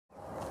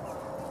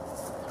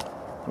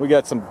We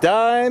got some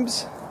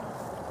dimes.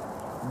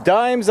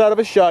 Dimes out of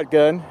a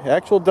shotgun.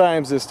 Actual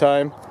dimes this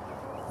time.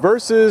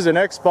 Versus an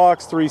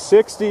Xbox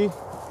 360.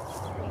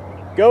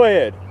 Go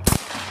ahead.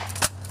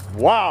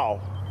 Wow.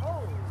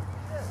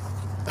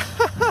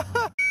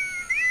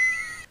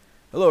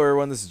 Hello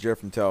everyone, this is Jeff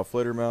from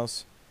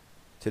TAOFLEDERMAUS.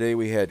 Today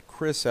we had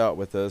Chris out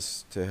with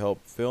us to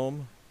help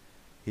film.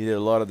 He did a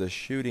lot of the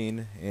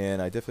shooting,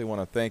 and I definitely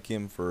want to thank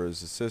him for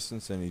his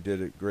assistance, and he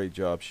did a great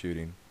job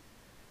shooting.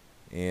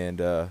 And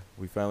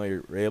we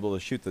finally were able to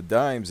shoot the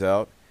dimes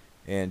out,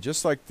 and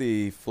just like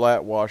the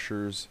flat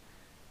washers,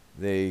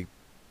 a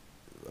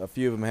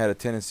few of them had a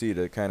tendency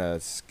to kind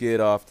of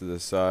skid off to the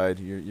side.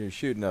 You're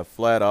shooting a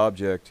flat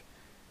object,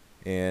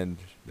 and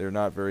they're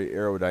not very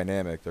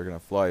aerodynamic. They're going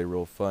to fly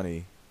real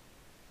funny.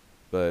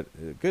 But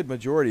a good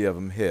majority of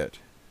them hit.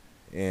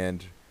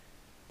 And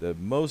the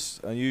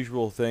most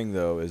unusual thing,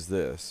 though, is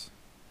this.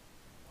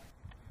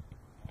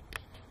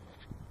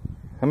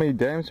 How many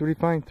dimes did we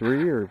find?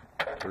 3 or?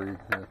 3,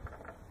 yeah.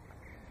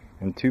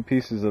 And 2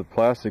 pieces of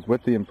plastic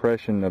with the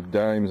impression of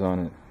dimes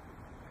on it.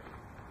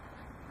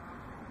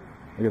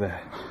 Look at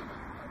that.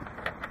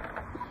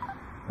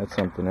 That's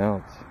something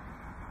else.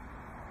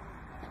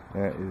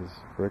 That is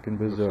frickin'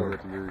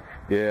 bizarre.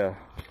 Yeah.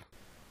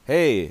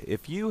 Hey,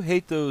 if you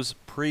hate those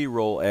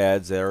pre-roll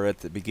ads that are at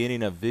the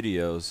beginning of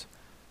videos,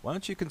 why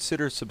don't you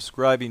consider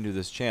subscribing to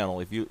this channel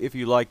if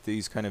you like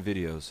these kind of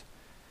videos.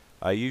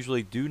 I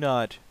usually do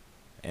not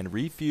and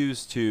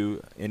refuse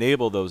to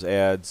enable those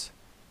ads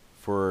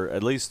for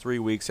at least 3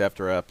 weeks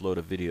after I upload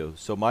a video,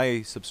 so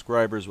my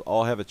subscribers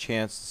all have a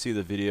chance to see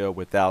the video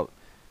without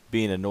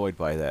being annoyed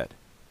by that.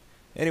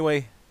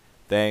 Anyway,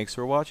 thanks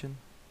for watching.